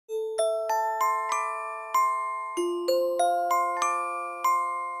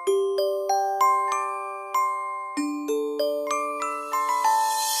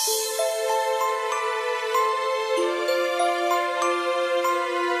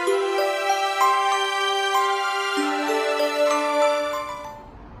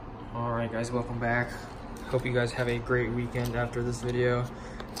guys, welcome back. Hope you guys have a great weekend after this video.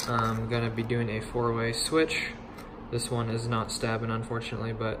 I'm gonna be doing a 4-way switch. This one is not stabbing,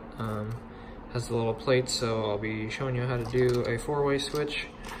 unfortunately, but has a little plate, so I'll be showing you how to do a 4-way switch.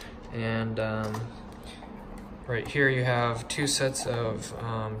 And right here you have 2 sets of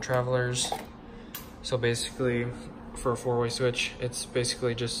travelers. So basically, for a 4-way switch, it's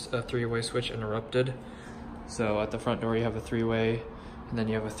basically just a 3-way switch interrupted. So at the front door you have a 3-way, and then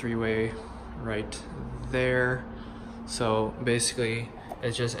you have a 3-way right there. So basically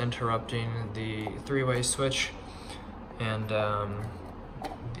it's just interrupting the 3-way switch, and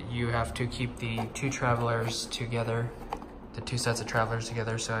you have to keep the 2 travelers together, the 2 sets of travelers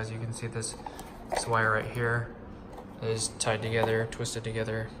together. So as you can see, this wire right here is tied together, twisted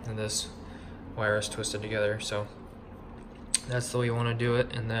together, and this wire is twisted together. So that's the way you want to do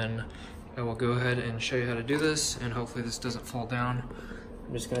it. And then I will go ahead and show you how to do this, and hopefully this doesn't fall down.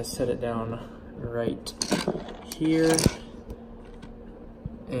 I'm just gonna set it down right here,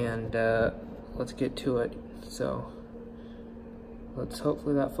 and let's get to it. So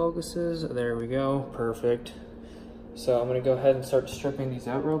hopefully that focuses. There we go, perfect. So I'm gonna go ahead and start stripping these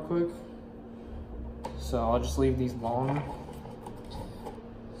out real quick. So I'll just leave these long.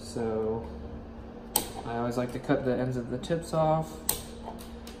 So I always like to cut the ends of the tips off,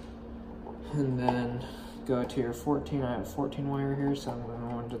 and then go to your 14. I have 14 wire here, so I'm going to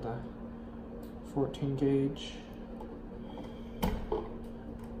go into the 14 gauge.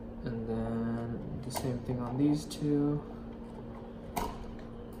 And then the same thing on these 2.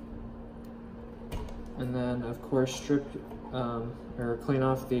 And then of course strip or clean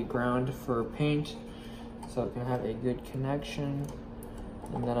off the ground for paint so it can have a good connection.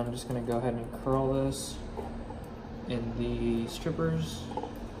 And then I'm just going to go ahead and curl this in the strippers.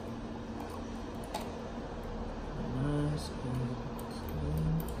 Nice and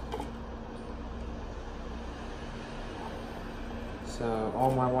clean. So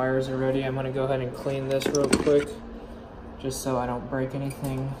all my wires are ready. I'm going to go ahead and clean this real quick, just so I don't break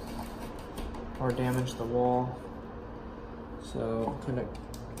anything or damage the wall. So I'm going to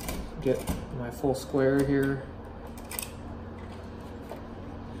get my full square here.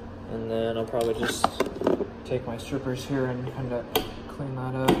 And then I'll probably just take my strippers here and kind of clean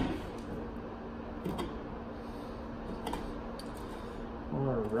that up.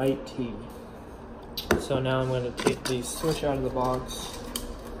 Alrighty. So now I'm going to take the switch out of the box.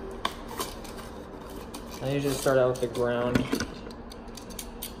 I usually start out with the ground.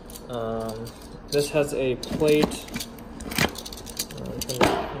 This has a plate.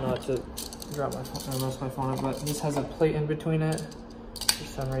 Not to drop my phone, or mess my phone up, but this has a plate in between it. For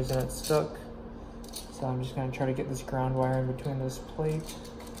some reason it's stuck. So I'm just going to try to get this ground wire in between this plate,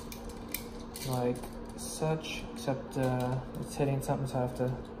 like such, except it's hitting something, so I have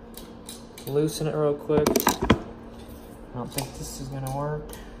to loosen it real quick. I don't think this is going to work.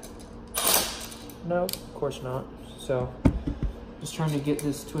 Nope, of course not. So just trying to get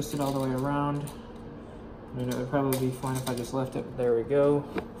this twisted all the way around. I mean, it would probably be fine if I just left it. There we go.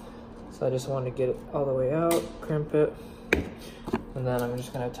 So I just wanted to get it all the way out, crimp it, and then I'm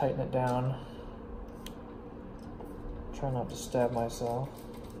just going to tighten it down. Try not to stab myself.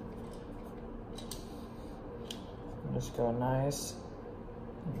 And just go nice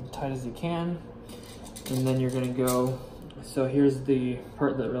and tight as you can. And then you're going to go, so here's the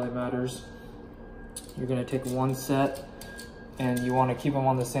part that really matters. You're going to take one set, and you want to keep them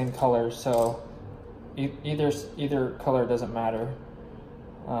on the same color. So either color doesn't matter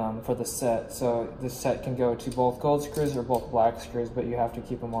for the set. So this set can go to both gold screws or both black screws, but you have to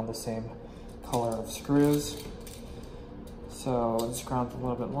keep them on the same color of screws. So this ground's a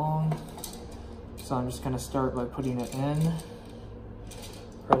little bit long. So I'm just going to start by putting it in.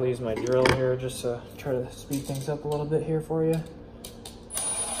 Probably use my drill here just to try to speed things up a little bit here for you.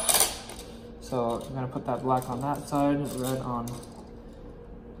 So I'm going to put that black on that side, red on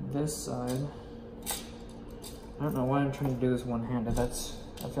this side. I don't know why I'm trying to do this one-handed. I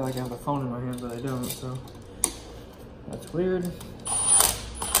feel like I have a phone in my hand, but I don't, so that's weird.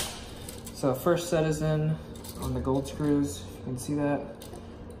 So first set is in on the gold screws, if you can see that.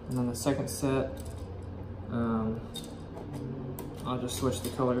 And then the second set, I'll just switch the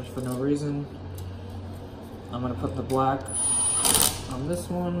colors for no reason. I'm gonna put the black on this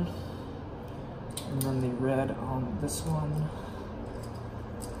one, and then the red on this one.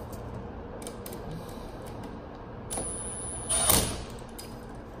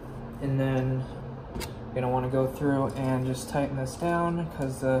 And then you're gonna wanna go through and just tighten this down,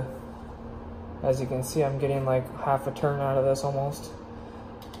 because as you can see, I'm getting like half a turn out of this almost.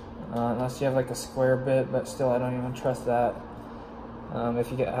 Unless you have like a square bit, but still I don't even trust that.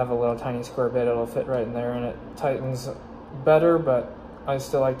 If you have a little tiny square bit, it'll fit right in there and it tightens better, but I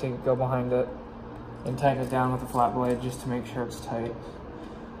still like to go behind it and tighten it down with a flat blade just to make sure it's tight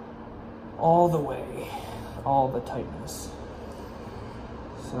all the way, all the tightness.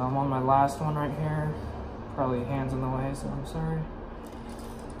 So I'm on my last one right here. Probably hands in the way, so I'm sorry.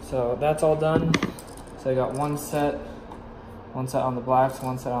 So that's all done. So I got one set on the blacks,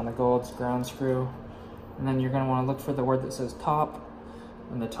 one set on the golds, ground screw. And then you're gonna wanna look for the word that says top,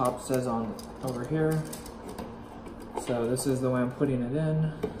 and the top says on over here. So this is the way I'm putting it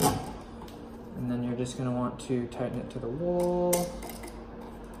in. And then you're just gonna want to tighten it to the wall.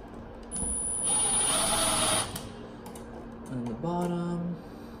 And the bottom.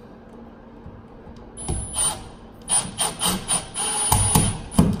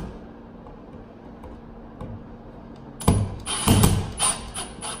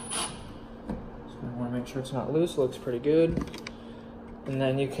 Make sure it's not loose, looks pretty good. And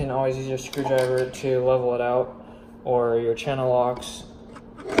then you can always use your screwdriver to level it out, or your channel locks.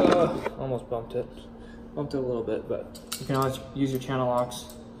 Almost bumped it a little bit, but you can always use your channel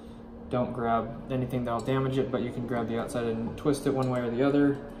locks. Don't grab anything that'll damage it, but you can grab the outside and twist it one way or the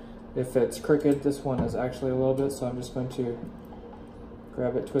other. If it's crooked, this one is actually a little bit, so I'm just going to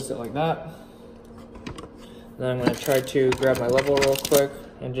grab it, twist it like that. Then I'm going to try to grab my level real quick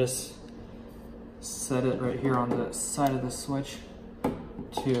and just set it right here on the side of the switch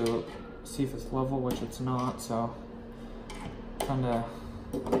to see if it's level, which it's not, so kind of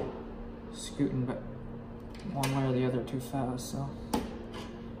scooting back one way or the other too fast, so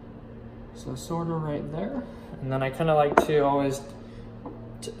sort of right there. And then I kind of like to always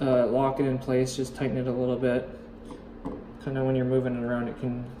lock it in place, just tighten it a little bit. Kind of when you're moving it around, it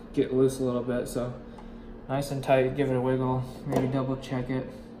can get loose a little bit, so nice and tight, give it a wiggle, maybe double check it.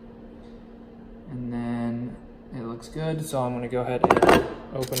 And then it looks good, so I'm going to go ahead and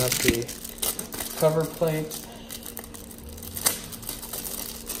open up the cover plate.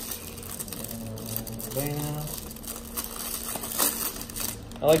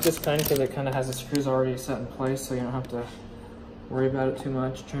 I like this kind because it kind of has the screws already set in place, so you don't have to worry about it too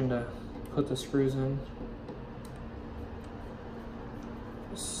much trying to put the screws in.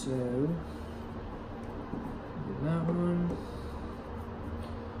 So, do that one.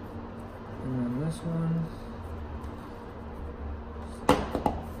 And then this one.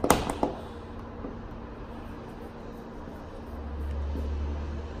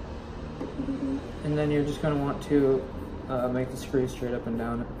 And then you're just going to want to make the screw straight up and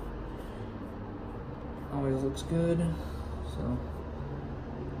down. Always looks good. So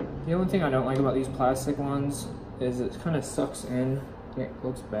the only thing I don't like about these plastic ones is it kind of sucks in. It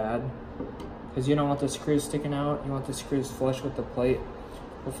looks bad because you don't want the screws sticking out. You want the screws flush with the plate.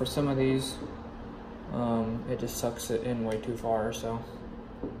 But for some of these, it just sucks it in way too far, so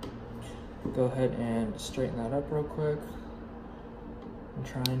go ahead and straighten that up real quick. I'm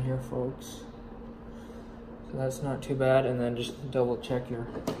trying here, folks. So that's not too bad, and then just double check your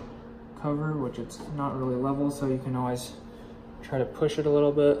cover, which it's not really level, so you can always try to push it a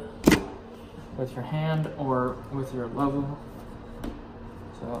little bit with your hand or with your level.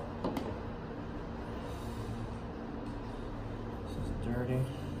 So dirty.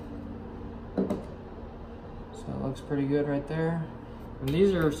 So it looks pretty good right there. And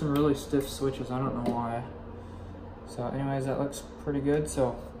these are some really stiff switches, I don't know why. So anyways, that looks pretty good.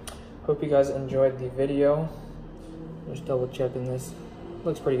 So hope you guys enjoyed the video. Just double checking this.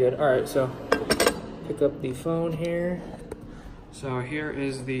 Looks pretty good. Alright, so pick up the phone here. So here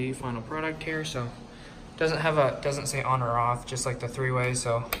is the final product here. So doesn't say on or off, just like the three-way.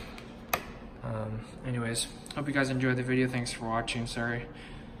 So anyways, hope you guys enjoyed the video. Thanks for watching. Sorry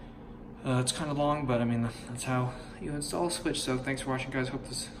it's kind of long, but I mean that's how you install a switch. So thanks for watching, guys.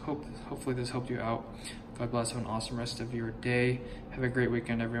 Hopefully this helped you out. God bless. Have an awesome rest of your day. Have a great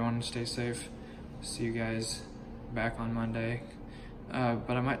weekend, everyone. Stay safe. See you guys back on Monday.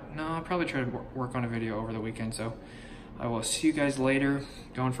 But I'll probably try to work on a video over the weekend. So I will see you guys later.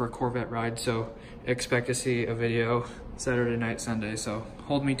 Going for a Corvette ride, so expect to see a video Saturday night, Sunday. So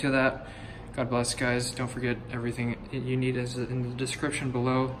hold me to that. God bless, guys. Don't forget, everything you need is in the description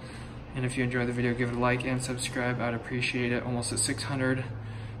below. And if you enjoyed the video, give it a like and subscribe. I'd appreciate it. Almost at 600.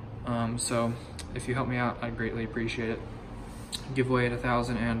 So if you help me out, I'd greatly appreciate it. Giveaway at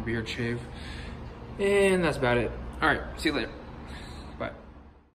 1,000 and beard shave. And that's about it. All right, see you later.